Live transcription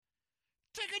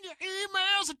Taking your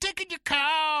emails and taking your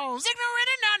calls. Ignorant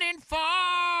and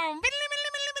uninformed.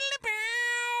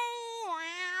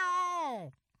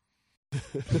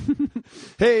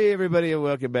 Hey, everybody, and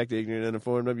welcome back to Ignorant and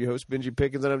Uninformed. I'm your host, Benji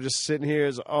Pickens, and I'm just sitting here,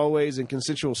 as always, in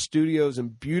Consensual Studios in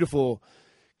beautiful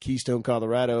Keystone,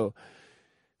 Colorado,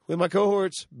 with my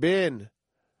cohorts, Ben,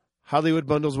 Hollywood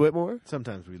Bundles Whitmore.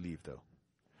 Sometimes we leave, though.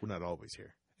 We're not always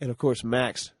here. And, of course,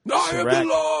 Max. I am the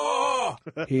law!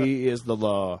 He is the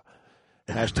law.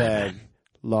 Hashtag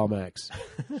LawMax.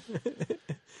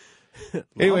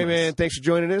 Anyway, man, thanks for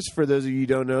joining us. For those of you who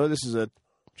don't know, this is a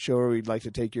show where we'd like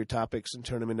to take your topics and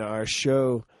turn them into our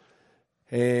show,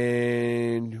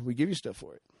 and we give you stuff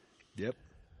for it. Yep.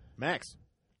 Max.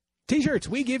 T-shirts.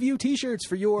 We give you T-shirts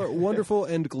for your wonderful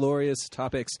and glorious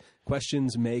topics.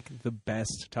 Questions make the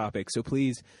best topics, so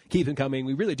please keep them coming.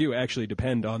 We really do actually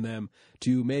depend on them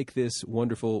to make this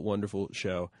wonderful, wonderful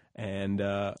show. And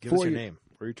Give us your name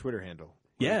or your Twitter handle.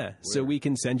 Yeah, so we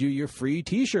can send you your free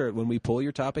T-shirt when we pull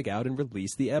your topic out and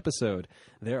release the episode.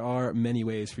 There are many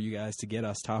ways for you guys to get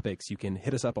us topics. You can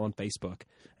hit us up on Facebook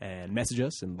and message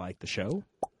us and like the show.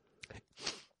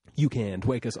 You can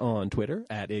twake us on Twitter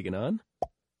at Iganon.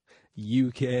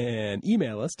 You can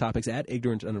email us, topics at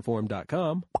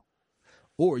ignorantuninformed.com.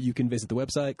 Or you can visit the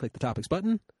website, click the topics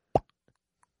button,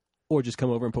 or just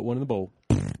come over and put one in the bowl.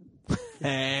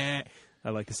 I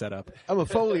like the setup. I'm a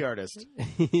Foley artist.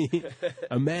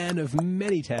 A man of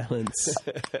many talents.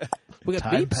 We got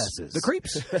Time the beeps, passes. the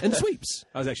creeps, and the sweeps.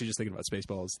 I was actually just thinking about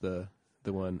Spaceballs, the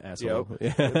one asshole.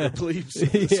 Yep. Yeah. The plebes,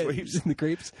 the sweeps. The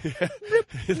creeps.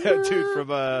 That dude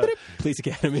from Police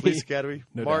Academy. Police Academy.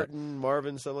 No Martin,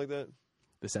 Marvin, something like that.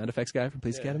 The sound effects guy from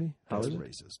Police Academy. That's Hollywood.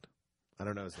 racist. I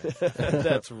don't know his name.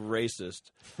 That's racist.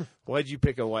 Why'd you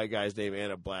pick a white guy's name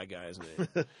and a black guy's name?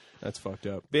 That's fucked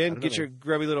up. Ben, get your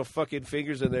grubby little fucking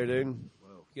fingers in there, dude.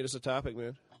 Get us a topic,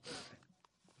 man.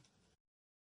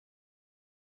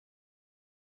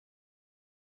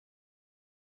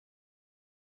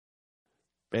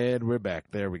 And we're back.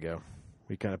 There we go.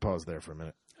 We kind of paused there for a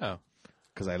minute. Oh.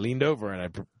 Because I leaned over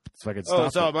and so I could Oh, stop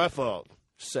it's all it. my fault.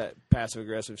 Set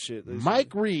passive-aggressive shit.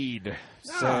 Mike Reed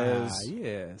says,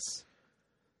 Yes.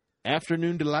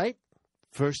 afternoon delight,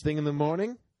 first thing in the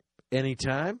morning,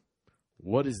 anytime.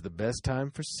 What is the best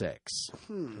time for sex?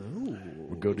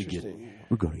 We're going to get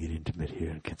intimate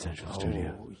here in Consensual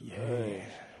Studio. Oh, yeah.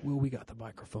 Well, we got the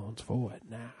microphones for it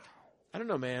now. I don't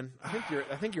know, man. I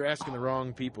think you're asking the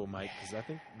wrong people, Mike, because I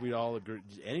think we all agree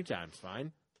anytime's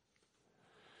fine.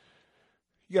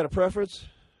 You got a preference?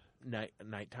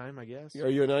 Nighttime, I guess. Are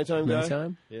you a nighttime guy?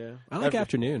 Nighttime? Yeah. I like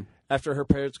afternoon. After her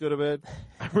parents go to bed?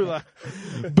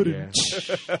 Yeah.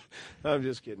 I'm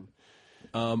just kidding.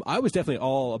 I was definitely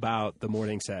all about the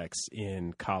morning sex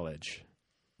in college,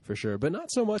 for sure, but not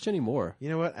so much anymore. You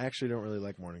know what? I actually don't really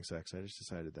like morning sex. I just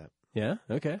decided that. Yeah?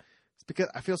 Okay. It's because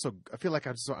I feel like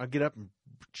I get up and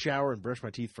shower and brush my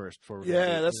teeth first before.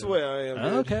 Yeah, that's the way I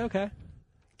am. Dude. Okay.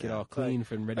 Get all clean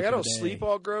and ready Like, I for don't the day. sleep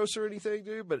all gross or anything,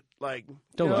 dude, but like,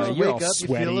 Don't you know, lie. you You're wake all up, you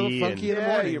feel a little sweaty funky in the yeah,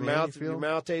 morning. your man. mouth, You feel- your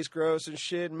mouth tastes gross and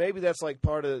shit. Maybe that's like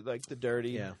part of like the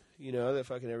dirty, Yeah. you know, that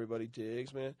fucking everybody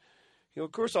digs, man. You know,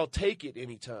 of course, I'll take it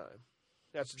anytime.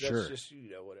 That's Sure. just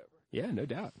whatever. Yeah, no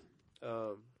doubt.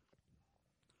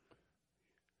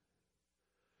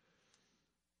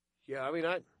 Yeah, I mean,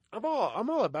 I'm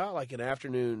all about like an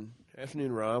afternoon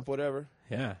romp, whatever.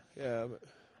 Yeah. Yeah, but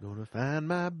Gonna find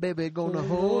my baby, gonna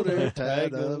hold her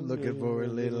tight. I'm looking for a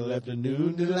little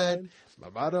afternoon delight. My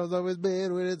motto's always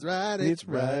been when it's right, it's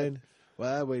right.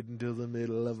 Why wait until the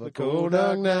middle of a cold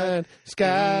dark night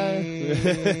sky?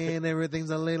 And everything's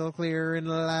a little clearer in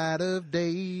the light of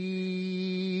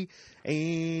day.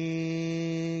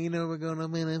 And you know we're gonna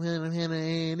win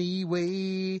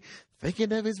anyway.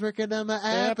 Thinking of his working on my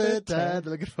appetite.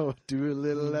 Looking forward to a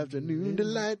little afternoon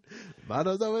delight.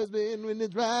 Motto's always been when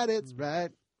it's right, it's right.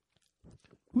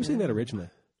 Who sang that originally?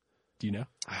 Do you know?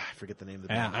 I forget the name of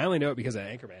the Yeah, band. I only know it because of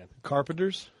Anchorman.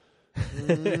 Carpenters.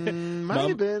 Might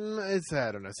have been. I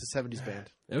don't know. It's a 70s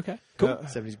band. Okay. Cool.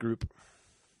 70s group.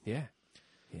 Yeah.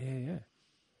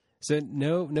 So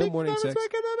no morning sex.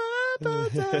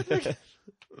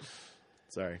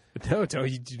 Sorry. No,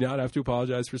 you do not have to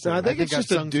apologize for No, saying I think I it's think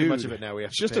just I've a sung dude. too much of it now. We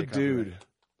have It's to just pay a dude. copyright.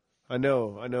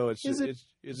 I know. It's Is it? It's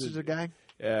This is a guy?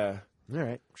 yeah, All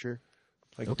right, sure.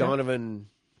 like Okay. Donovan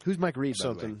Who's Mike Reed, by the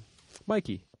way? something.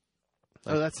 Mikey.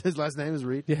 Oh, that's his last name is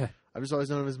Reed? Yeah. I've just always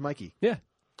known him as Mikey. Yeah.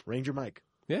 Ranger Mike.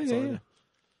 Yeah, That's all I yeah. know.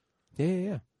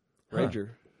 Yeah.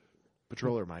 Ranger.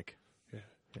 Patroller Mike.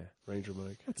 Ranger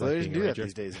Mike. Well, they like didn't being do a that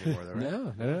these days anymore, though,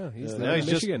 right? No. He's Now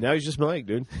he's just Mike,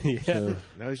 dude. yeah.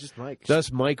 No, he's just Mike.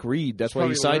 That's Mike Reed. That's why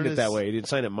he Probably signed learn it that his- way. He didn't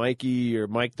sign it Mikey or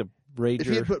Mike the Rager. If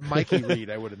he had put Mikey Reed,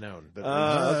 I would have known. But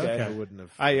okay. I wouldn't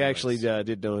have. I actually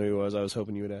did know who he was. I was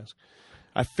hoping you would ask.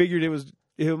 I figured it was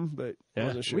him, but I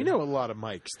wasn't sure. We know a lot of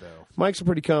Mikes, though. Mike's a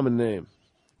pretty common name.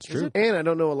 It's true. And I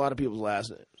don't know a lot of people's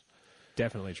last names.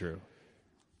 Definitely true.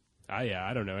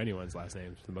 I don't know anyone's last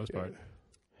names for the most part.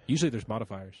 Usually there's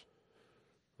modifiers.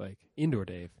 Like Indoor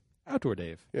Dave, Outdoor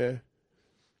Dave, Yeah.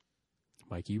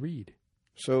 Mikey Reed.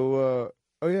 So,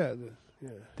 yeah.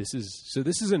 This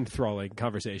is an enthralling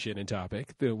conversation and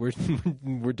topic. We're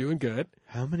doing good.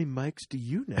 How many Mikes do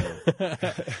you know?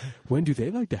 When do they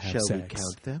like to have Shall sex? we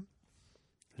count them?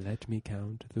 Let me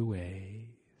count the ways.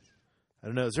 I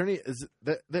don't know. Is there any?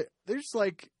 There's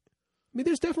like. I mean,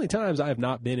 there's definitely times I have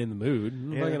not been in the mood.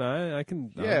 Yeah. Like, and I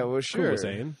can. Yeah, well, cool sure. with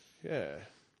saying. Yeah.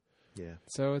 Yeah.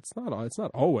 So it's not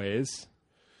always.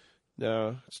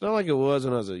 No, it's not like it was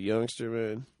when I was a youngster,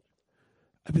 man.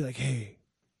 I'd be like, hey,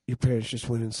 your parents just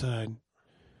went inside.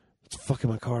 Let's fuck in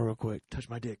my car real quick. Touch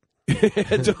my dick.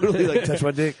 Totally like, touch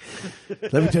my dick.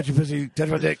 Let me touch your pussy. Touch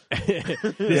my dick.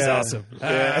 This is awesome.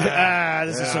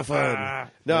 This is so fun.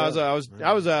 No,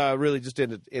 I was really just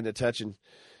into touching.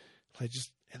 Like,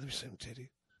 just, hey, let me see some titty.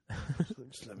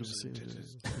 Just let me see some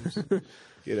titties.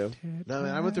 You know? No,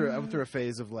 man. I went through a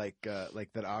phase of like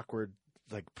that awkward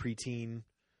like preteen.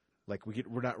 Like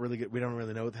we're not really good. We don't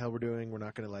really know what the hell we're doing. We're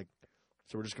not gonna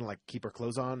so we're just gonna keep our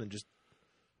clothes on and just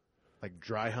like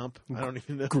dry hump. I don't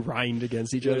even know. Grind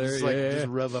against each Yeah, other. just, just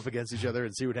rub up against each other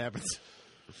and see what happens.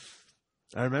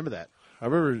 I remember that. I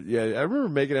remember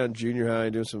making out in junior high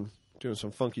and doing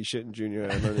some funky shit in junior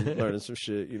high, learning some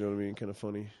shit. You know what I mean? Kind of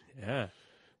funny. Yeah.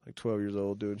 Like 12 years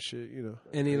old doing shit. You know.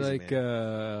 Any Crazy,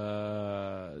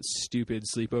 stupid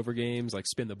sleepover games like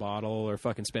spin the bottle or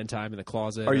fucking spend time in the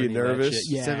closet? Are or you any of that nervous? shit?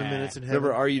 Yeah. 7 minutes in heaven.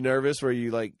 Remember, Are You Nervous? Where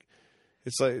you like,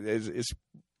 it's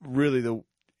really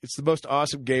it's the most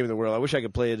awesome game in the world. I wish I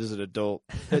could play it as an adult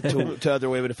to other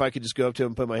women. If I could just go up to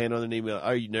them, put my hand on their knee, and be like,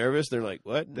 "Are you nervous?" They're like,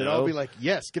 "What?" Then No. I'll be like,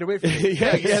 "Yes, get away from me."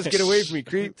 yes, get away from me,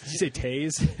 creep. Did you say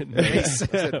tase? Mace. I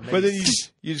said But then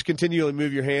mace. you just continually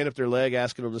move your hand up their leg,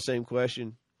 asking them the same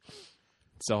question.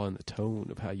 It's all in the tone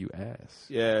of how you ask.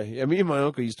 Yeah, me and my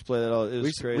uncle used to play that all. It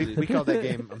was crazy. We called that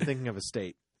game. I'm thinking of a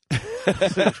state.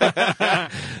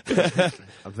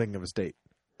 I'm thinking of a state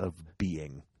of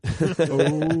being. You're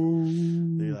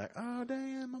like, oh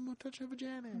damn, I'm gonna touch your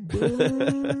vagina.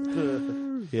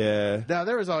 Yeah. Now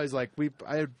there was always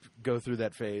I'd go through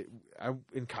that phase.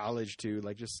 In college too,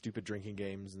 like just stupid drinking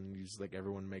games, and you just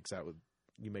everyone make out with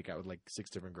like 6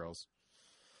 different girls,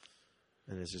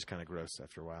 and it's just kind of gross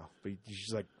after a while. But you're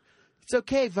just like, it's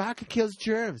okay, vodka kills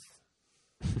germs,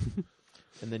 and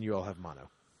then you all have mono.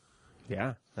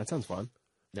 Yeah, that sounds fun.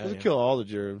 No, Doesn't kill all the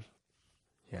germs.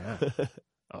 Yeah.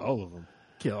 All of them.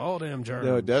 Kill all damn germs.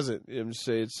 No, it doesn't. I'm just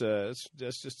saying that's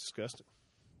just disgusting.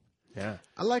 Yeah.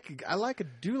 I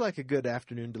do like a good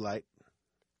afternoon delight.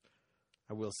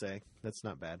 I will say that's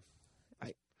not bad.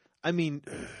 I mean,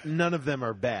 none of them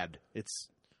are bad.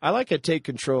 I like a take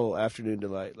control afternoon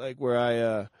delight, like where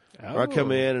I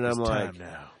come in and I'm like,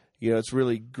 now. it's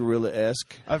really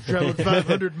gorilla-esque. I've traveled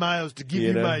 500 miles to give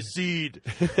you know. my seed.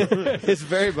 It's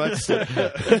very much, like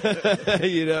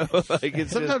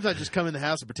it's Sometimes I just come in the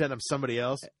house and pretend I'm somebody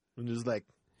else and just like,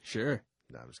 Sure.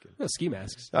 no, I'm just kidding. No, ski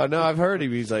masks. Oh no, I've heard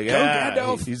him. He's like,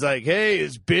 Gandalf. he's like, hey,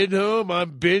 it's Ben home.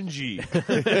 I'm Benji.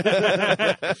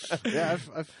 Yeah,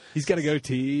 He's got a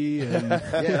goatee. And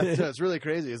yeah, so it's really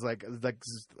crazy. It's like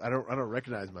I don't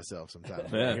recognize myself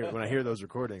sometimes Yeah. when I hear those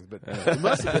recordings, but it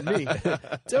must have been me.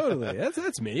 totally.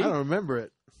 That's me. I don't remember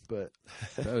it, but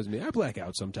That was me. I black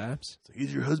out sometimes. it's like,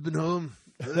 is your husband home?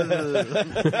 That's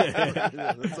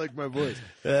like my voice.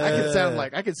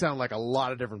 I could sound like a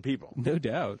lot of different people. No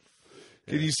doubt.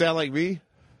 Can you sound like me?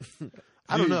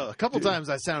 I don't know. A couple times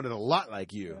I sounded a lot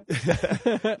like you.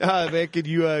 Man, can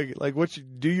you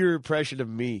do your impression of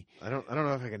me? I don't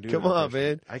know if I can do. Come an on, impression.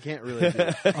 man. I can't really do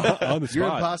it. On the You're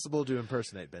spot. impossible to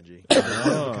impersonate, Benji.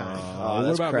 Oh, what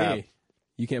that's about crap. me?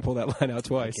 You can't pull that line out I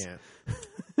twice. can't.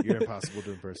 You're impossible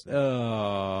to impersonate.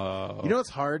 Oh. You know what's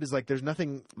hard is there's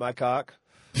nothing. My cock,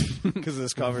 because of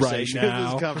this conversation.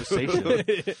 Now. This conversation.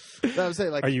 No, I would say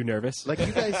Are you nervous? you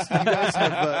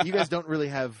guys don't really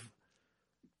have.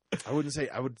 I wouldn't say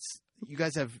you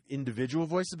guys have individual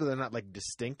voices, but they're not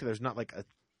distinct. There's not a.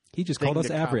 He just thing called us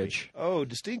to copy. average. Oh,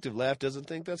 distinctive laugh doesn't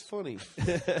think that's funny.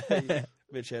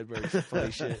 Mitch Hedberg's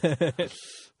funny shit. That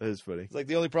is funny. It's like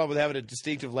the only problem with having a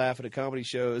distinctive laugh at a comedy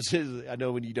show is I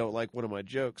know when you don't like one of my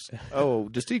jokes. Oh,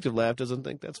 distinctive laugh doesn't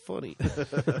think that's funny. You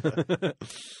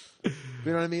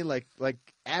know what I mean? Like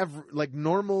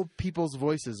normal people's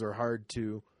voices are hard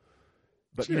to,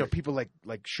 but Sure. people like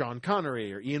Sean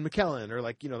Connery or Ian McKellen or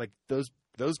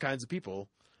those kinds of people,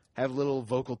 have little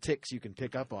vocal ticks you can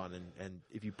pick up on, and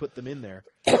if you put them in there,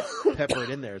 pepper it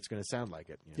in there, it's going to sound like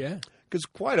it. You know? Yeah. Because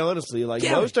quite honestly, like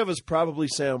most of us probably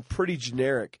sound pretty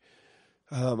generic.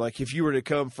 Like if you were to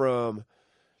come from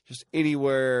just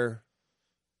anywhere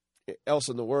else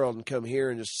in the world and come here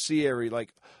and just see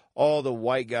all the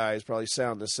white guys probably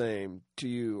sound the same to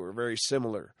you or very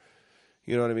similar.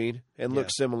 You know what I mean? And look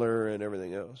similar and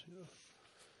everything else. You know?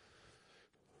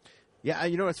 Yeah,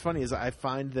 you know what's funny is I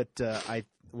find that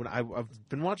I've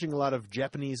been watching a lot of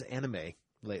Japanese anime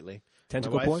lately.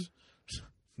 Tentacle porn?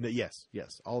 Yes,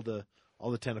 all the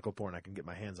tentacle porn I can get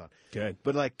my hands on. Good.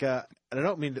 But and I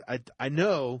don't mean I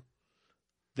know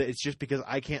that it's just because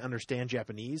I can't understand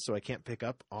Japanese, so I can't pick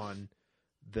up on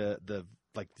the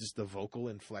just the vocal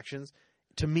inflections.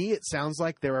 To me, it sounds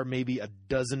like there are maybe a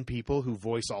dozen people who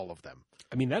voice all of them.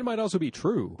 I mean, that might also be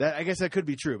true. I guess that could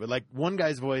be true, but like one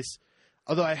guy's voice,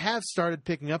 although I have started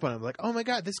picking up on him, like, oh my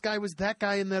god, this guy was that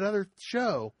guy in that other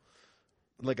show.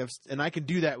 And I can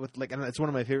do that with and it's one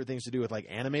of my favorite things to do with like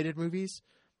animated movies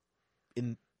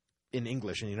in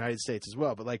English in the United States as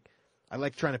well. But like, I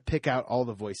like trying to pick out all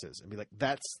the voices and be like,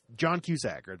 that's John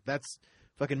Cusack, or that's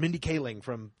fucking Mindy Kaling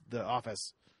from The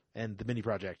Office and The Mindy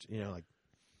Project. You know,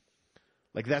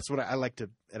 like that's what I like to,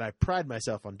 and I pride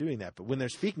myself on doing that. But when they're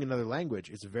speaking another language,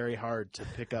 it's very hard to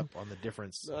pick up on the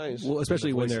difference. Nice. Well,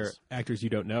 especially when they're actors you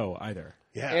don't know either.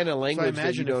 Yeah, And a language so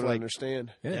that you don't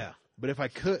understand. Yeah. But if I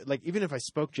could, even if I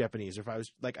spoke Japanese, or if I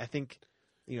was, I think,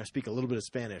 speak a little bit of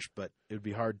Spanish, but it would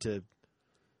be hard to,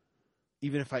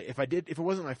 even if it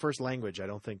wasn't my first language, I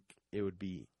don't think it would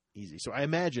be easy. So I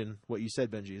imagine what you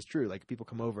said, Benji, is true. Like, people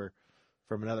come over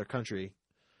from another country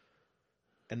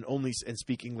and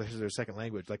speak English as their second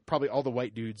language. Like, probably all the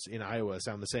white dudes in Iowa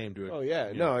sound the same to it. Oh,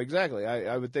 yeah. No, exactly.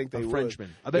 I would think they would.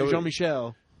 Frenchman. I bet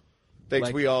Jean-Michel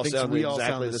thinks we all sound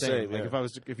exactly the same. Like,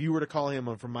 if you were to call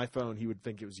him from my phone, he would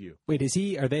think it was you. Wait,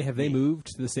 have they moved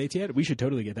to the States yet? We should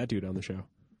totally get that dude on the show.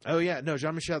 Oh yeah, no,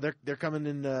 Jean-Michel, they're coming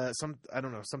in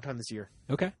sometime this year.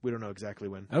 Okay. We don't know exactly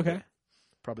when. Okay.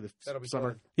 Probably That'll be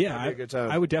summer. fun. Yeah, That'd be a good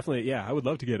time. I would definitely. Yeah, I would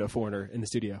love to get a foreigner in the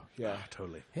studio. Yeah.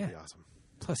 Totally. Yeah. That'd be awesome.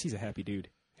 Plus, he's a happy dude.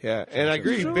 Yeah, and I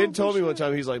agree. Ben told me one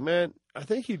time, he's like, man, I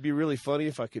think he'd be really funny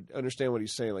if I could understand what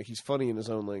he's saying. Like, he's funny in his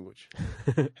own language.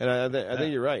 And I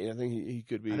think you're right. I think he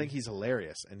could be. I think he's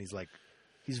hilarious, and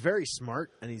he's very smart,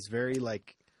 and he's very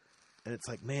and it's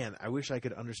like, man, I wish I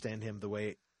could understand him the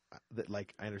way that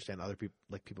I understand other people,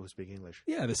 like people who speak English.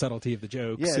 Yeah, the subtlety of the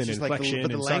jokes Yeah, and it's just inflection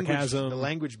the and language, sarcasm. the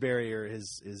language barrier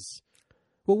is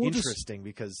we'll interesting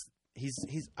because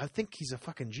I think he's a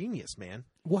fucking genius, man.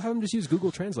 We'll have him just use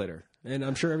Google Translator, and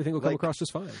I'm sure everything will come across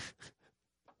just fine.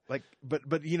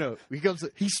 But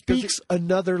he speaks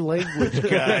another language,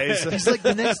 guys. He's like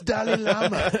the next Dalai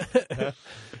Lama.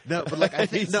 No, but I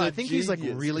think he's like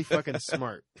really fucking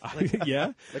smart.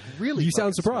 Yeah, really. You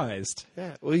sound fucking smart. surprised.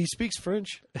 Yeah. Well, he speaks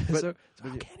French. So But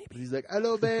how can he be? he's like,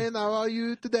 "Hello, Ben. How are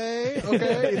you today?"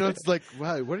 Okay, it's like,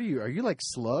 wow, what are you? Are you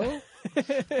slow? But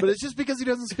it's just because he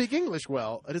doesn't speak English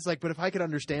well. And it's like, but if I could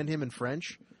understand him in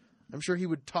French, I'm sure he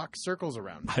would talk circles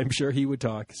around me I'm sure he would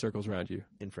talk circles around you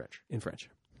in French. in French,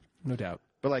 no doubt.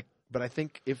 But I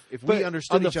think if But we on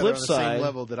understood the each other on flip the side- same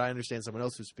level that I understand someone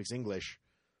else who speaks English,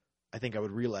 I think I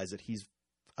would realize that he's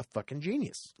a fucking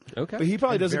genius. Okay, But he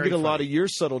probably And doesn't very get a lot funny. of your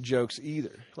subtle jokes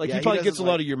either. Like, Yeah, he he probably doesn't gets a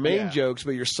lot of your main yeah. jokes,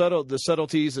 but the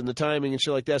subtleties and the timing and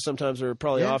shit like that sometimes are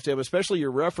probably Yeah. off to him, especially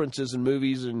your references in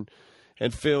movies and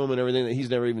film and everything that he's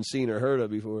never even seen or heard of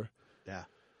before. Yeah.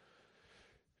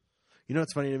 You know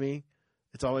what's funny to me?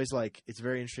 It's always it's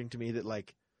very interesting to me that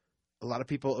a lot of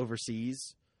people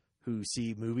overseas who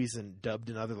see movies and dubbed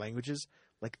in other languages,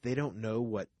 they don't know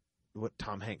what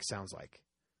Tom Hanks sounds like.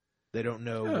 They don't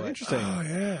know what interesting.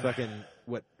 fucking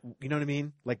what, you know what I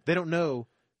mean? They don't know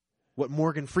what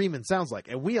Morgan Freeman sounds like.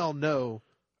 And we all know.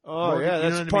 Oh, Morgan, yeah, you know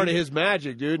that's what I part mean? of his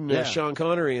magic, dude. And Yeah. Sean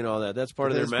Connery and all that. That's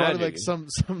part of their There's probably magic. some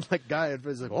guy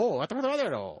is like, oh, what the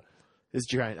hell? It's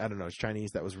Chinese. I don't know. It's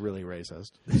Chinese. That was really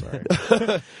racist. Sorry.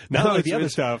 not like the it's- other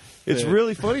stuff. It's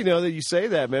really funny now that you say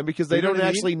that, man, because they You know don't what I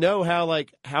mean? actually know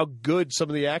how good some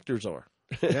of the actors are.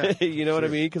 Yeah. You know what I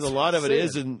mean? Because a lot of it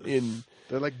is in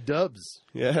They're like dubs.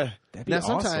 yeah. That'd be Now,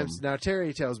 awesome. sometimes,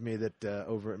 Terry tells me that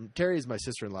Terry is my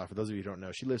sister-in-law, for those of you who don't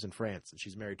know. She lives in France, and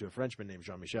she's married to a Frenchman named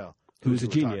Jean-Michel. Who's who a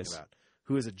we're talking genius. about,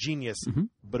 who is a genius,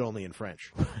 but only in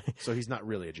French. So he's not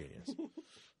really a genius.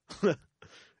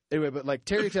 Anyway, but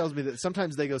Terry tells me that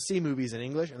sometimes they go see movies in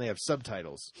English, and they have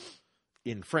subtitles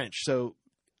in French. So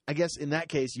I guess in that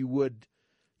case, you wouldn't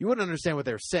understand what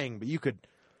they're saying, but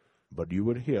you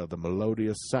would hear the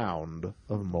melodious sound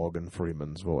of Morgan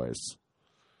Freeman's voice.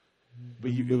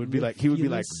 But it would be like he would be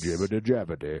like jibbity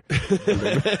jabbity,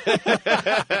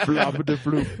 floppity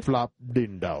floop flop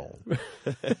ding dong.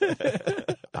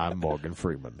 I'm Morgan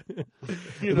Freeman.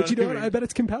 But you know what? I bet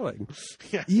it's compelling.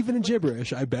 Yeah. Even in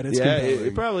gibberish, I bet it's Yeah, compelling.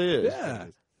 it probably is. Yeah.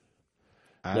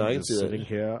 I'm No, I can just see that. sitting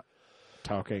here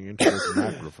talking into this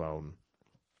microphone,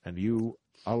 and you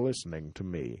are listening to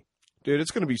me. Dude,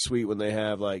 it's going to be sweet when they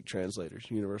have like translators,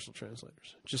 universal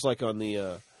translators, just like on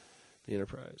the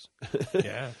Enterprise.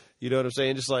 Yeah. You know what I'm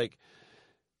saying? Just like,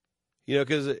 you know,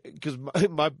 because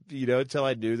my you know, until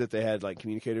I knew that they had like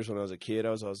communicators when I was a kid, I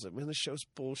was like, man, this show's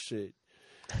bullshit.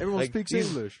 Everyone Like, speaks these-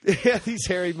 English. Yeah, these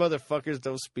hairy motherfuckers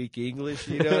don't speak English.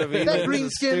 You know what I mean? That Like, green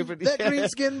this is skin, stupid. that Yeah. green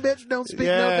skin bitch don't speak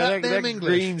Yeah, no that goddamn English.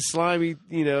 green slimy,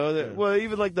 you know. Well,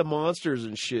 even like the monsters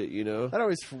and shit, you know. That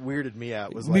always weirded me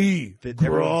out. Was like Me, that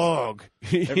everyone's, Grog.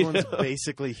 You everyone's know?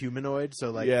 basically humanoid,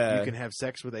 so like Yeah. you can have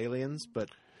sex with aliens, but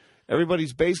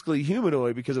Everybody's basically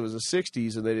humanoid because it was the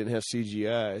 60s and they didn't have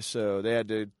CGI, so they had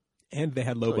to And they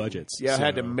had low budgets. Yeah, so,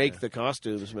 had to make the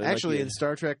costumes. Man. actually Like, in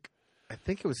Star Trek, I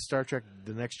think it was Star Trek: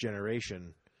 The Next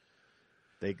Generation.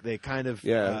 They kind of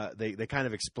they kind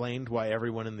of explained why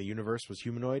everyone in the universe was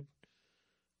humanoid.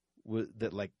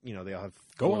 That like you know they all have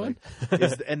Go on.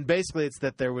 and basically it's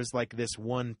that there was like this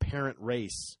one parent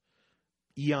race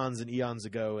eons and eons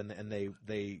ago, and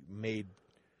they made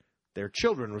their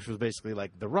children, which was basically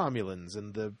like the Romulans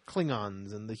and the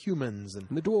Klingons and the humans and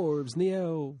And the dwarves and the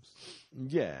elves.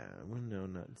 yeah, well, no,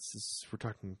 we're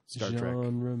talking Star Trek.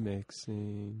 Genre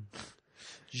mixing.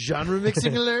 Genre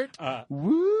mixing alert.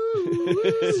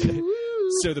 Woo!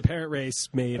 So the parent race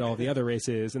made all the other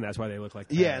races, and that's why they look like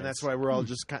Yeah, and parents. that's why we're all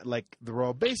just kind of like they're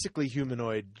all basically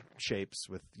humanoid shapes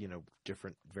with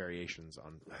different variations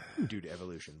on due to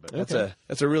evolution. But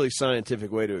that's a really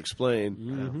scientific way to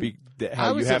explain how I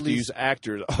you was have at to least- use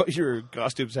actors. All your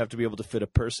costumes have to be able to fit a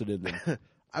person in them.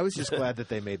 I was just glad that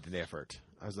they made the effort.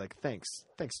 I was like, thanks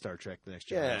Star Trek: The Next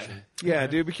Generation. Yeah,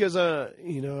 dude. Because I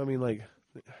mean, like,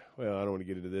 well, I don't want to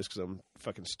get into this because I'm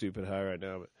fucking stupid high right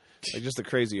now, but like just the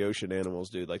crazy ocean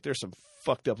animals, dude. Like, there's some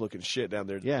fucked up looking shit down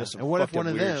there. Yeah, There's some and what if fucked up one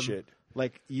of weird them, shit.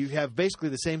 like you have basically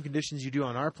the same conditions you do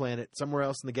on our planet, somewhere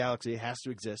else in the galaxy, it has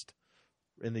to exist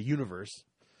in the universe,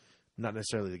 not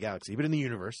necessarily the galaxy, but in the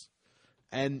universe,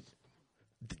 and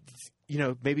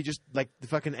maybe just like the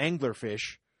fucking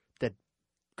anglerfish, that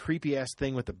creepy ass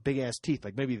thing with the big ass teeth,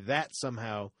 like maybe that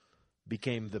somehow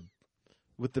became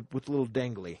with the little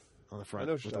dangly on the front I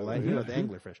know what with you're the talking light, about,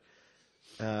 the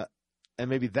anglerfish. And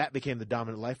maybe that became the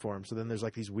dominant life form. So then there's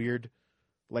like these weird,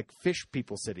 like fish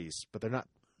people cities, but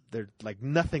they're like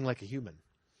nothing like a human.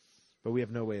 But we have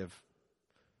no way of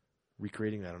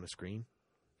recreating that on a screen.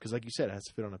 Because like you said, it has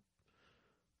to fit on a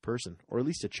person, or at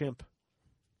least a chimp.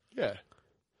 Yeah,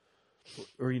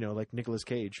 Or, like Nicolas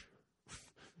Cage.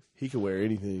 he can wear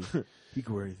anything. He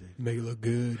can wear anything. Make it look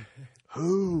good.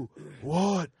 Who?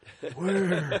 What?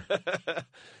 Where?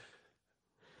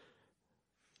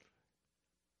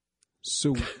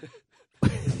 So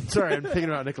Sorry, I'm thinking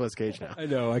about Nicolas Cage now. I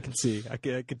know, I can see, I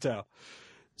can tell.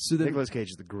 So then, Nicolas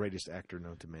Cage is the greatest actor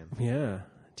known to man. yeah.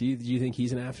 Do you think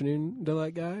he's an afternoon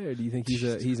delight guy, or do you think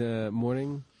he's a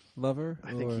morning lover?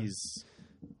 I think or he's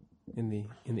in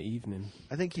the evening.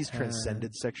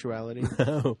 transcended sexuality.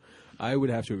 Oh, I would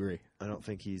have to agree. I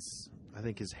think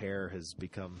his hair has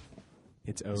become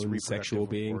Its his own reproductive sexual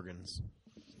being. organs.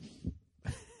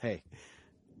 Hey,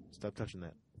 stop touching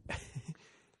that.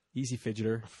 Easy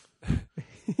fidgeter.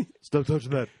 Stop touching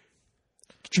that.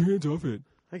 Get your hands off it.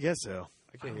 I guess so.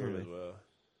 I can't hear it as well.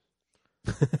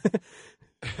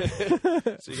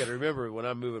 So you got to remember when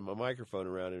I'm moving my microphone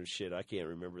around and shit, I can't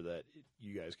remember that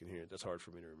you guys can hear it. That's hard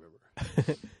for me to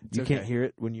remember. You okay. can't hear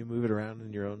it when you move it around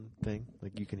in your own thing.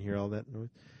 Like you can hear all that noise.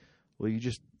 Well, you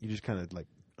just kind of like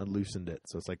unloosened it,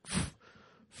 so it's like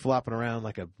flopping around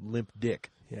like a limp dick.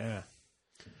 Yeah,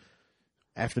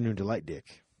 Afternoon delight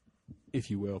dick. if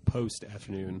you will, post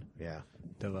afternoon Yeah.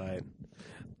 delight.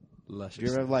 Luscious. Do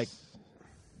you ever have like?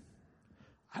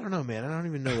 I don't know, man. I don't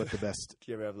even know what the best.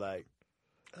 Do you ever have like,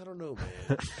 I don't know,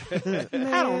 man.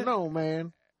 I don't know,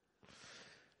 man.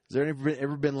 Has there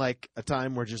ever been like a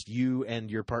time where just you and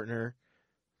your partner,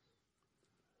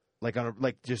 like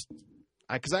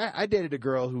because I dated a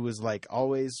girl who was like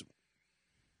always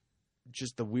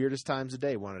just the weirdest times a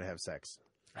day wanted to have sex,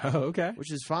 Oh, okay.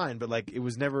 which is fine, but like it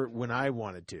was never when I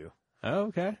wanted to. Oh,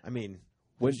 okay. I mean,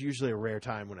 there's usually a rare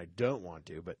time when I don't want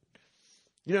to, but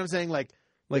you know what I'm saying? Like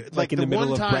Like in the the middle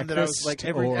one of time that I was breakfast, like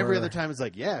every or- other time it's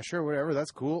like, yeah, sure, whatever,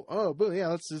 that's cool. Oh, but yeah,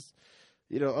 let's just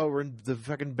we're in the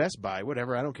fucking Best Buy,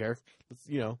 whatever, I don't care. Let's,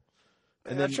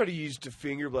 And I try to use to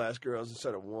finger blast girls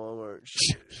instead of Walmart.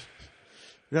 Shit.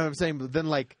 You know what I'm saying? But then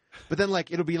like But then,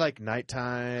 like, it'll be, like,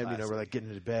 nighttime, you know, we're, like, getting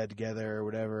into bed together or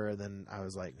whatever, and then I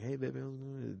was like, hey, baby,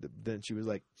 then she was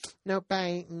like, no,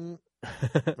 bye. And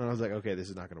I was like, okay, this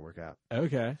is not going to work out.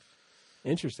 Okay.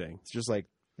 Interesting. It's just, like,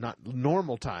 not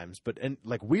normal times, but, and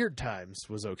like, weird times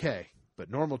was okay. But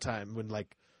normal time, when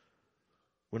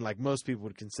most people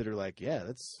would consider, like, yeah,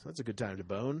 that's a good time to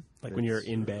bone. Like when you're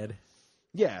in bed.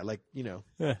 Yeah, like, you know.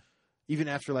 Yeah. Even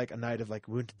after, like, a night of, like,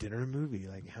 we went to dinner and movie,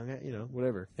 like, hung out, you know,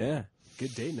 whatever. Yeah.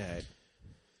 Good date night.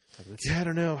 Like, Yeah, I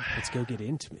don't know. let's go get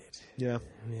intimate. Yeah.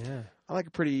 Yeah. I like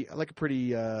a pretty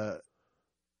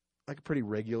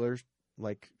regular,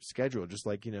 like, schedule. Just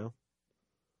like, you know,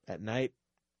 at night,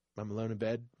 I'm alone in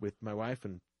bed with my wife,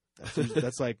 and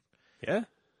that's like Yeah.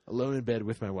 alone in bed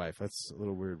with my wife. That's a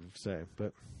little weird to say,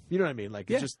 but you know what I mean? Like,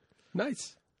 Yeah. it's just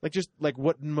Nice. like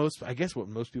what most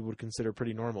people would consider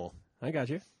pretty normal. I got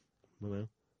you. You know?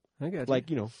 I got you. Like,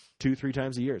 you know, 2-3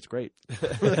 times a year. It's great.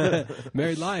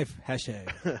 Married life. Hashtag.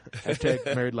 Hashtag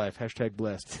married life. Hashtag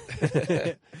blessed.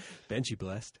 Benchy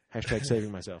blessed. Hashtag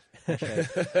saving myself.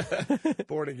 Hashtag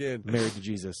Born again. married to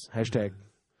Jesus. Hashtag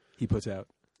He puts out.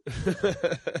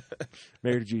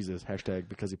 married to Jesus. Hashtag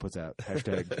because he puts out.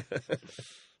 Hashtag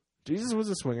Jesus was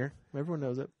a swinger. Everyone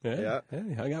knows it. Yeah.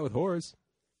 He hung out with whores.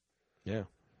 Yeah.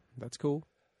 That's cool.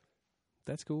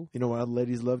 That's cool. You know why the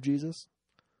ladies love Jesus?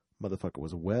 Motherfucker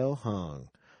was well hung.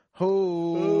 Ho!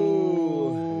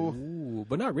 Ooh,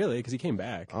 but not really, because he came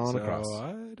back. On so the cross.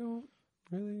 I don't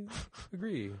really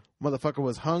agree. Motherfucker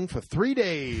was hung for 3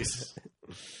 days.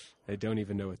 I don't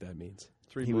even know what that means.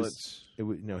 3 He months.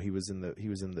 was. No, he was in the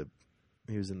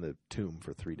tomb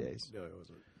for 3 days. No, it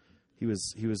wasn't. He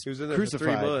was He was in there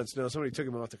crucified. for 3 months. No, somebody took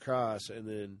him off the cross, and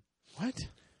then What?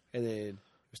 it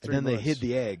was 3 And then months. they hid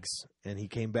the eggs, and he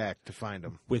came back to find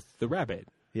them. With the rabbit.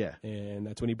 Yeah, And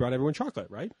that's when he brought everyone chocolate,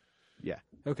 right? yeah.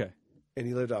 Okay. and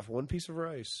he lived off one piece of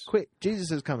rice. Quick, Jesus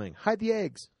is coming. Hide the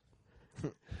eggs.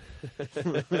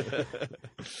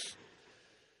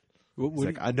 What, He's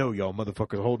like, I know y'all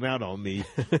motherfuckers holding out on me.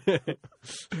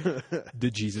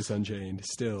 The Jesus Unchained.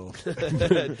 Still.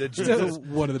 Did you Still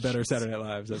one of the better Saturday Night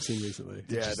Lives I've seen recently.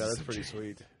 Yeah, no, that's pretty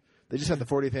sweet. They just had the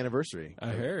 40th anniversary.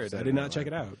 I of heard. I Saturday did Night not check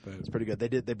it Live. out. But It's pretty good.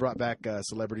 They brought back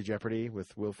Celebrity Jeopardy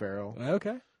with Will Ferrell,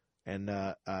 okay. and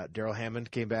Daryl Hammond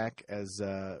came back as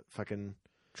fucking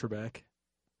Trebek.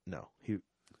 no, he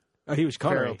Oh, he was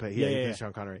Ferrell. Connery. Yeah, Yeah.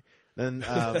 Sean Connery. Then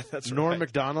That's Norm right.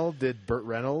 Macdonald did Burt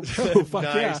Reynolds. Oh, fuck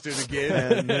nice, yeah. dude,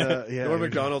 again. And yeah, Norm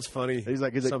Macdonald's funny. He's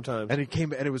like sometimes. and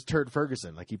it was Turd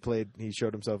Ferguson. Like he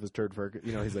showed himself as Turd Ferguson.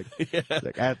 You know, he's like,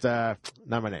 like at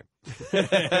not my name.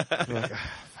 I'm like,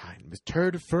 fine, Miss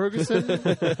Turd Ferguson.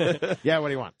 Yeah, what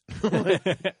do you want?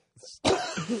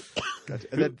 Gotcha.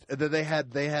 And then they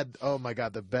had oh my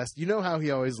god, the best. You know how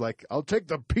he always like, I'll take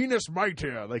the penis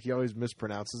mitre. Like he always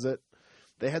mispronounces it.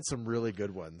 They had some really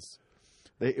good ones.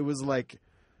 It was Let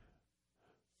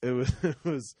It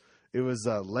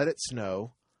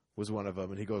Snow was one of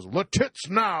them, and he goes, let it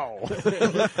snow. He's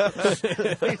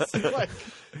like,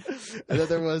 and then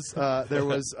there was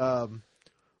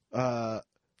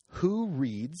Who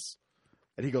Reads,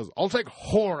 and he goes, I'll take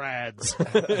whore ads.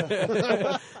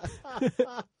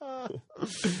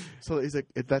 So he's like,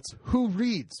 that's Who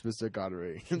Reads, Mr.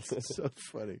 Connery. It's so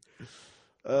funny.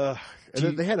 And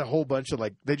then they had a whole bunch of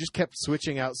they just kept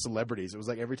switching out celebrities. It was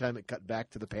like every time it cut back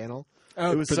to the panel,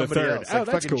 it was for the somebody third. else. Oh, Like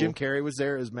that's fucking cool. Jim Carrey was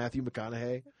there as Matthew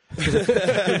McConaughey.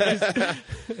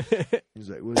 He's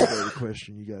like, well, the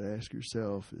question you got to ask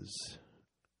yourself is,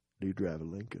 do you drive a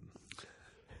Lincoln?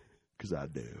 Because I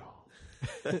do.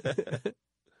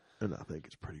 And I think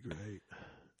it's pretty great.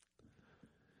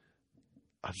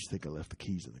 I just think I left the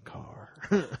keys in the car.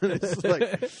 It's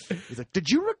like, he's like, did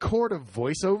you record a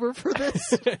voiceover for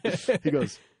this? He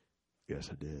goes,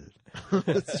 yes, I did.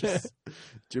 It's just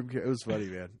Jim Carrey. It was funny,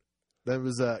 man. That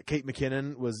was Kate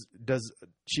McKinnon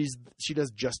she does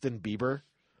Justin Bieber,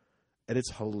 and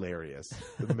it's hilarious.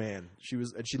 Man, she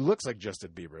looks like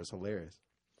Justin Bieber. It's hilarious.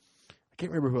 I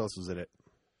can't remember who else was in it.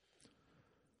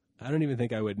 I don't even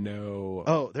think I would know.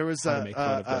 Oh, there was How to make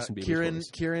fun of Justin Bieber's voice.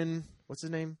 Kieran. What's his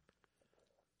name?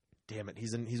 Damn it,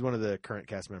 he's one of the current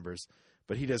cast members,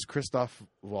 but he does Christoph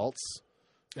Waltz.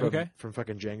 From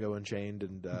fucking Django Unchained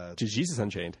and Jesus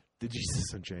Unchained. the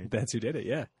Jesus Unchained. That's who did it.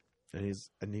 Yeah. And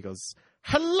he goes,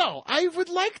 hello, I would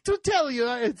like to tell you.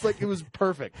 It's like, it was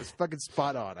perfect. It's fucking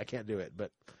spot on. I can't do it,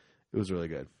 but it was really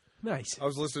good. Nice. I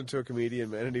was listening to a comedian,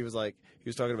 man, and he was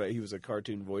talking about he was a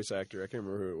cartoon voice actor. I can't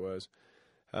remember who it was,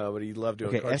 but he loved doing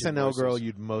Okay, cartoon SNL voices. girl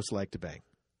you'd most like to bang.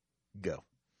 Go.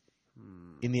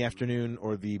 In the afternoon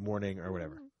or the morning or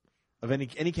whatever. Of any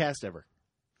cast ever.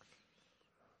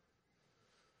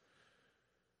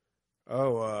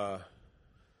 Oh,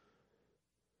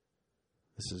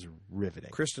 This is riveting.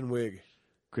 Kristen Wiig.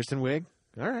 Kristen Wiig?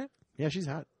 All right. Yeah, she's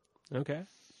hot. Okay.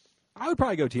 I would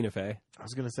probably go Tina Fey. I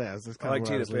was going to say. I like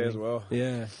Tina Fey as well.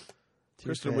 Yeah.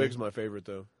 Kristen Wiig's my favorite,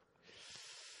 though.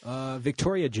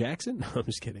 Victoria Jackson? No, I'm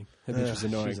just kidding. I think she's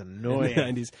annoying. She's annoying.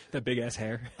 In the 90s. That big ass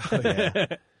hair. Oh, yeah.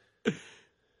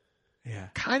 Yeah.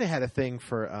 Kind of had a thing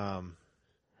for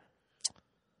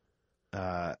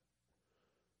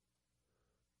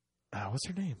what's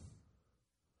her name?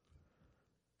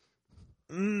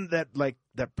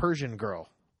 That Persian girl.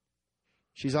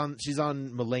 She's on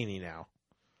Mulaney now.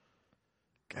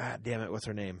 God damn it, what's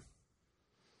her name?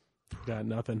 Got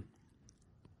nothing.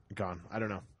 Gone. I don't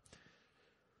know.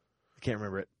 I can't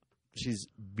remember it. She's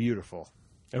beautiful.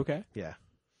 Okay. Yeah.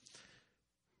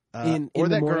 In or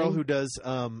the that girl morning?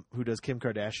 who does Kim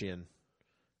Kardashian,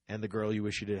 and the girl you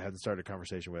wish you hadn't started a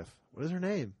conversation with. What is her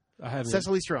name? I haven't.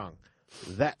 Cecily Strong.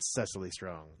 That's Cecily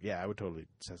Strong. Yeah, I would totally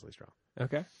Cecily Strong.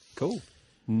 Okay. Cool.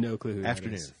 No clue who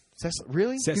Afternoon. that is.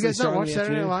 Really? Cecily you guys Strong not in watch the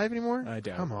Saturday Night afternoon? Live anymore? I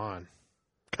don't.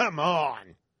 Come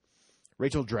on.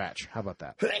 Rachel Dratch. How about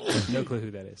that? No clue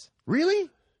who that is. Really?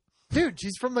 Dude,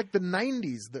 she's from like the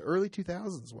 90s, the early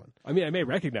 2000s one. I mean, I may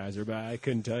recognize her, but I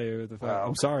couldn't tell you the fuck.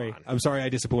 I'm sorry. I'm sorry I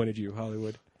disappointed you,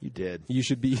 Hollywood. You did. You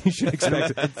should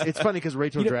expect It's funny because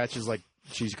Rachel You know- Dratch is like,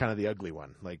 she's kind of the ugly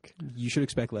one. Like, you should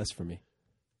expect less from me.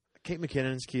 Kate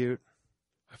McKinnon's cute.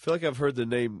 I feel like I've heard the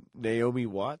name Naomi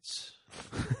Watts.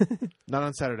 Not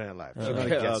on Saturday Night Live. She's not a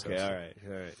Okay, guest okay, host.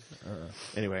 all right.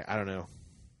 Anyway, I don't know.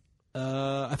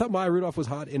 I thought Maya Rudolph was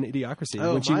hot in Idiocracy.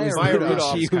 Oh, when she Maya was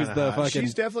Rudolph's she was kinda the hot. fucking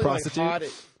She's definitely prostitute. like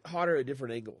hotter at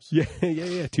different angles Yeah.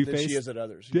 Two than Face. she is at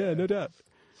others. Yeah, no doubt.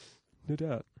 No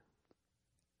doubt.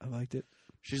 I liked it.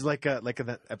 She's like in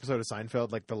that episode of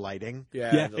Seinfeld, like the lighting.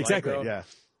 Yeah, Yeah, the light exactly. girl. Yeah.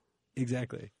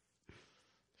 Exactly.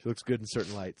 She looks good in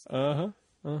certain lights.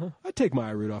 I'd take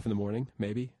Maya Rudolph in the morning,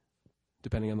 maybe,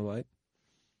 depending on the light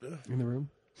in the room.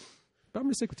 But I'm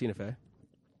gonna stick with Tina Fey.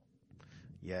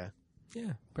 Yeah.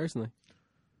 Yeah, personally.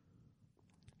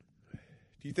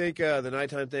 Do you think the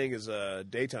nighttime thing is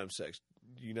daytime sex?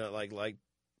 Do you not like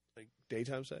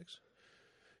daytime sex?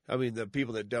 I mean, the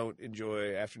people that don't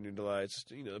enjoy afternoon delights,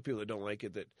 the people that don't like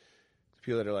it, the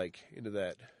people that are like into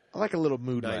that. I like a little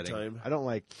mood Nighttime. lighting. I don't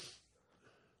like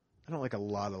a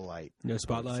lot of light. No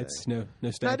spotlights, no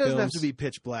Now, stack it doesn't have films. to be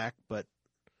pitch black, but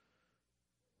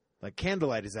like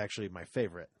candlelight is actually my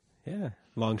favorite. Yeah,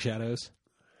 long shadows.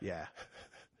 Yeah.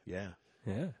 Yeah.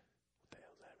 Yeah.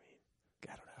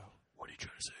 I don't know. What are you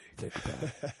trying to say? Think about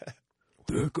it.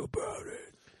 Think about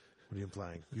it. What are you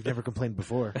implying? You've never complained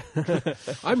before.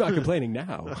 I'm not complaining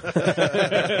now.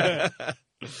 I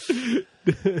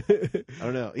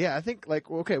don't know. Yeah, I think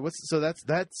okay.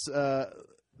 That's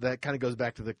that kind of goes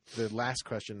back to the last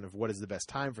question of what is the best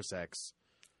time for sex.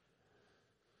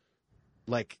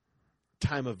 Like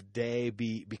time of day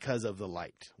because of the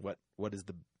light. What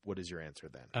is your answer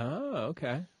then? Oh,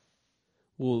 okay.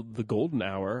 Well, the golden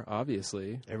hour,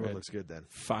 obviously. Everyone at looks good then.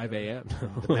 5 a.m.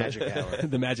 The magic hour.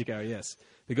 The magic hour, yes.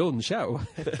 The golden shower.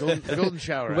 The golden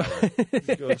shower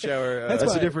hour. Go shower. That's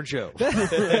why- a different show.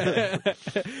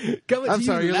 Coming I'm to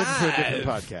sorry, you you're looking for a live different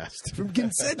podcast. from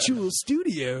Consensual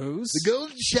Studios. The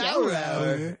golden shower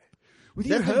hour. With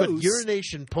your Nothing but host.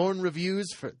 urination porn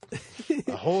reviews for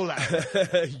a whole hour.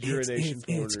 Urination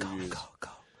porn it's reviews. Call.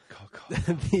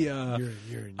 The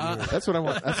Urine. That's what I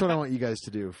want. That's what I want you guys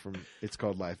to do from It's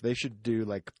Called Life. They should do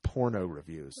like porno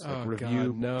reviews, like Oh, review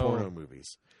God, no. porno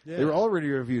movies. Yeah. They were already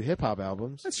review hip hop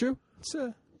albums. That's true. It's,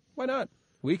 why not?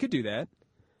 We could do that.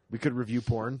 We could review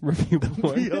porn. Review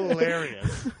porn.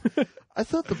 Hilarious. I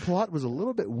thought the plot was a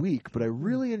little bit weak, but I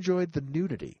really enjoyed the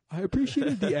nudity. I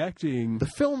appreciated the acting. The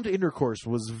filmed intercourse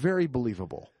was very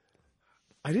believable.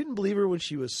 I didn't believe her when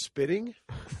she was spitting.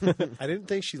 I didn't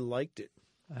think she liked it.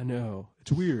 I know.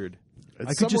 It's weird. I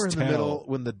It's could somewhere just in the tell. middle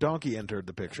when the donkey entered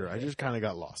the picture. I just kind of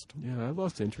got lost. Yeah, I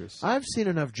lost interest. I've seen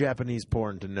enough Japanese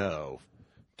porn to know.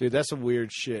 Dude, that's some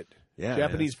weird shit. Yeah,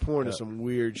 Japanese porn is some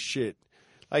weird shit.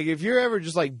 Like, if you're ever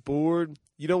just, like, bored,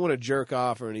 you don't want to jerk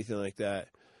off or anything like that.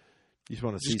 You just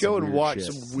want to see Just go some and weird watch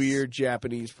shit. some weird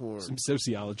Japanese porn. Some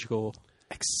sociological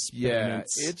Yeah,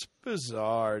 experiments. it's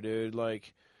bizarre, dude.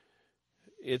 Like,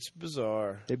 it's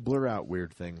bizarre. They blur out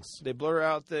weird things. They blur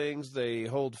out things. They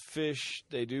hold fish.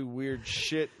 They do weird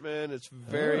shit, man. It's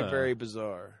very, Ah. very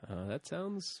bizarre. That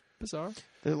sounds bizarre.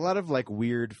 There's a lot of like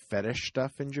weird fetish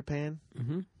stuff in Japan.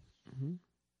 Mm-hmm.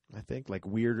 I think like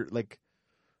weird, like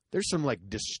there's some like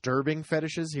disturbing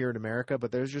fetishes here in America,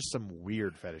 but there's just some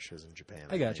weird fetishes in Japan.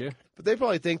 I got think. you. But they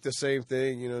probably think the same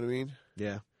thing. You know what I mean?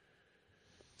 Yeah,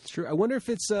 It's true. I wonder if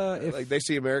it's if Like, they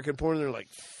see American porn and they're like,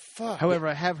 fuck? However,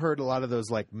 I have heard a lot of those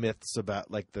like myths about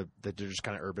like they're just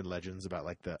kind of urban legends about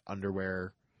like the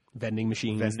underwear vending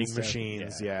machines. and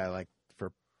stuff. yeah, like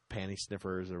for panty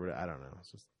sniffers or whatever. I don't know.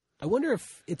 It's just, I wonder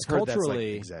if it's heard that's, like,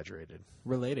 culturally exaggerated.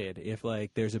 related. If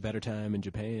like there's a better time in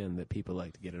Japan that people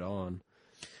like to get it on.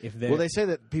 If Well, they say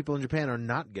that people in Japan are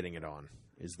not getting it on.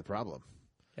 Is the problem?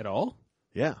 at all.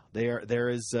 Yeah, they are. There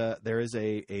is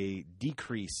a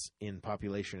decrease in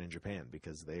population in Japan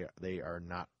because they are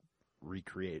not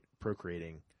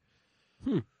procreating.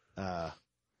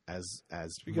 As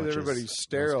Because much as everybody's most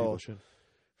sterile people should.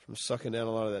 from sucking down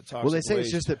a lot of that toxic Well, they say waste.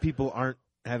 it's just that people aren't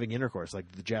having intercourse.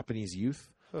 Like the Japanese youth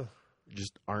Huh.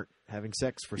 just aren't having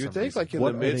sex for You'd some think, reason. like in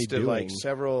What the are they midst of like doing?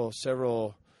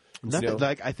 several Nothing. you know,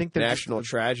 Like I think they're national just,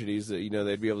 tragedies that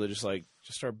they'd be able to just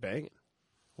start banging.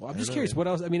 Well, I'm just curious. What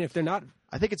else? I mean, if they're not,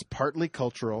 I think it's partly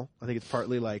cultural. I think it's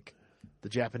partly like the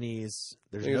Japanese.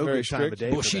 There's I think it's no very good time of strict. day.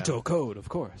 for them. Bushido code, of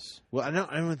course. Well, I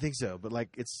don't think so. But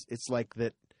like it's like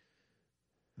that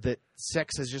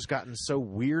sex has just gotten so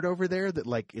weird over there that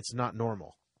like it's not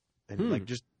normal, and like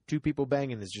just two people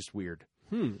banging is just weird.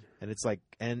 And it's like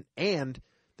and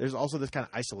there's also this kind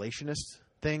of isolationist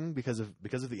thing because of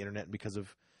the internet and because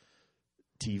of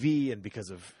TV and because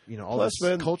of all Plus, this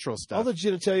man, cultural stuff. All the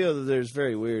genitalia over there is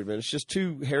very weird, man. It's just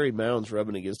two hairy mounds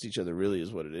rubbing against each other. Really,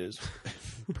 is what it is.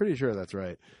 I'm pretty sure that's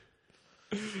right.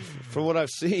 From what I've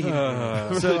seen,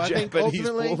 from So the I think Japanese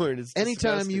ultimately, porn, it's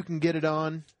anytime disgusting. you can get it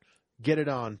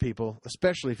on, people,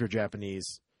 especially if you're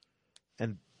Japanese,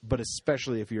 but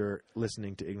especially if you're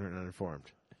listening to Ignorant and Uninformed.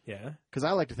 Yeah, Because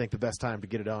I like to think the best time to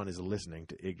get it on is listening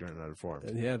to Ignorant and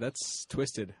Uninformed. yeah, that's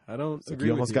twisted. I don't Like, agree.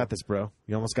 you with almost got this, bro.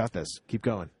 You almost got this. Keep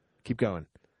going. Keep going.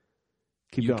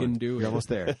 Keep You going. can do You're it. almost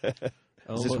there. Is this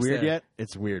Almost weird there. yet?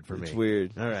 It's weird for me. It's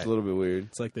weird. All right. It's a little bit weird.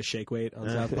 It's like the shake weight on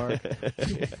South Park.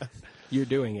 You're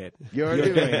doing it. You're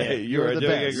doing it. You are the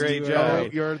doing a best. great Oh,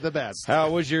 job. you're the best. How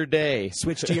was your day?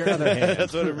 Switch to your other hand.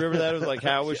 That's what I remember. That was like,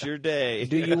 how was your day?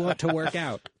 Do you want to work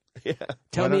out?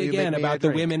 Tell Why don't me you again make me a about the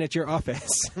drink? women at your office.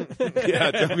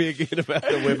 Yeah, tell me again about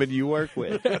the women you work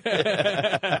with.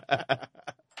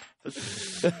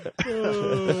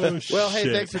 Well,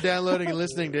 hey, thanks for downloading and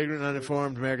listening to Ignorant and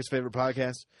Uninformed, America's favorite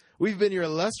podcast. We've been your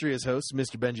illustrious hosts,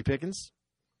 Mr. Benji Pickens,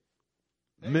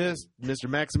 Mr.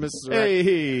 Maximus Serac,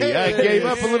 Hey, I gave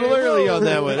up a little early on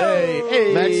that one.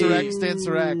 Hey, Max Serac, Stan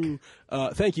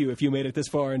Serac, Thank you if you made it this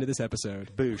far into this episode.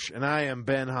 Boosh, and I am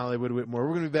Ben Hollywood Whitmore.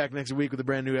 We're going to be back next week with a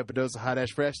brand new episode of Hot Ash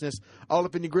Freshness, all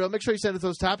up in your grill. Make sure you send us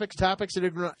those topics at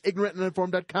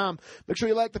ignorantanduninformed.com. Make sure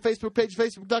you like the Facebook page,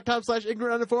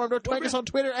 facebook.com/ignorantuninformed, or twang us on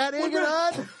Twitter at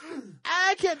ignorant.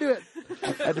 I can't do it.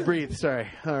 I had to breathe. Sorry.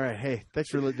 All right. Hey,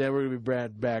 thanks for listening. We're going to be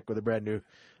back with a brand new.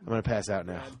 I'm going to pass out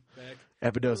now.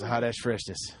 Epidose of Hot Ash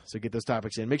Freshness. So get those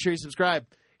topics in. Make sure you subscribe.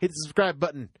 Hit the subscribe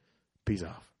button. Peace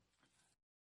off.